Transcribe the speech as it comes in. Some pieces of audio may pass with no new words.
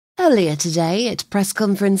Earlier today, at press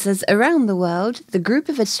conferences around the world, the group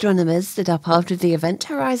of astronomers that are part of the Event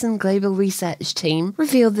Horizon Global Research Team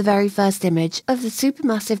revealed the very first image of the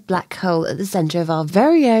supermassive black hole at the centre of our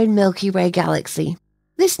very own Milky Way Galaxy.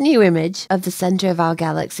 This new image of the centre of our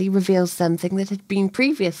galaxy reveals something that had been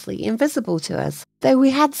previously invisible to us. Though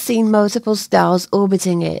we had seen multiple stars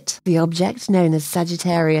orbiting it, the object known as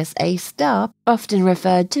Sagittarius A Star, often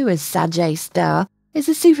referred to as sadge-ay-star, is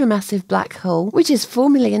a supermassive black hole which is 4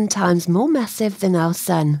 million times more massive than our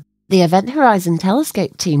Sun. The Event Horizon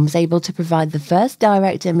Telescope team was able to provide the first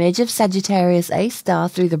direct image of Sagittarius A Star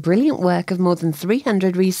through the brilliant work of more than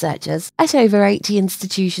 300 researchers at over 80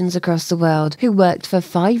 institutions across the world who worked for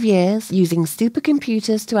 5 years using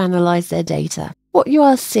supercomputers to analyze their data. What you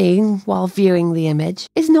are seeing while viewing the image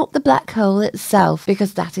is not the black hole itself,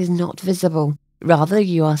 because that is not visible. Rather,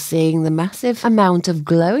 you are seeing the massive amount of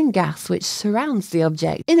glowing gas which surrounds the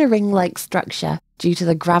object in a ring-like structure due to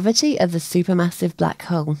the gravity of the supermassive black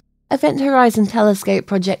hole. Event Horizon Telescope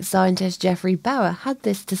project scientist Jeffrey Bauer had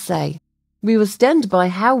this to say: "We were stunned by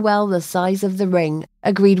how well the size of the ring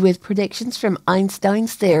agreed with predictions from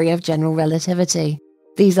Einstein's theory of general relativity.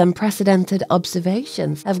 These unprecedented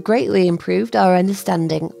observations have greatly improved our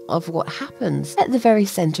understanding of what happens at the very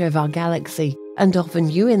center of our galaxy, and offer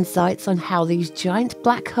new insights on how these giant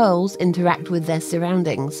black holes interact with their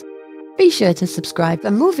surroundings." Be sure to subscribe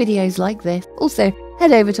for more videos like this. Also,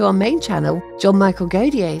 head over to our main channel, John Michael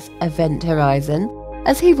Godier's Event Horizon,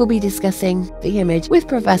 as he will be discussing the image with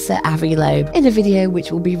Professor Avi Loeb in a video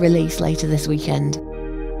which will be released later this weekend.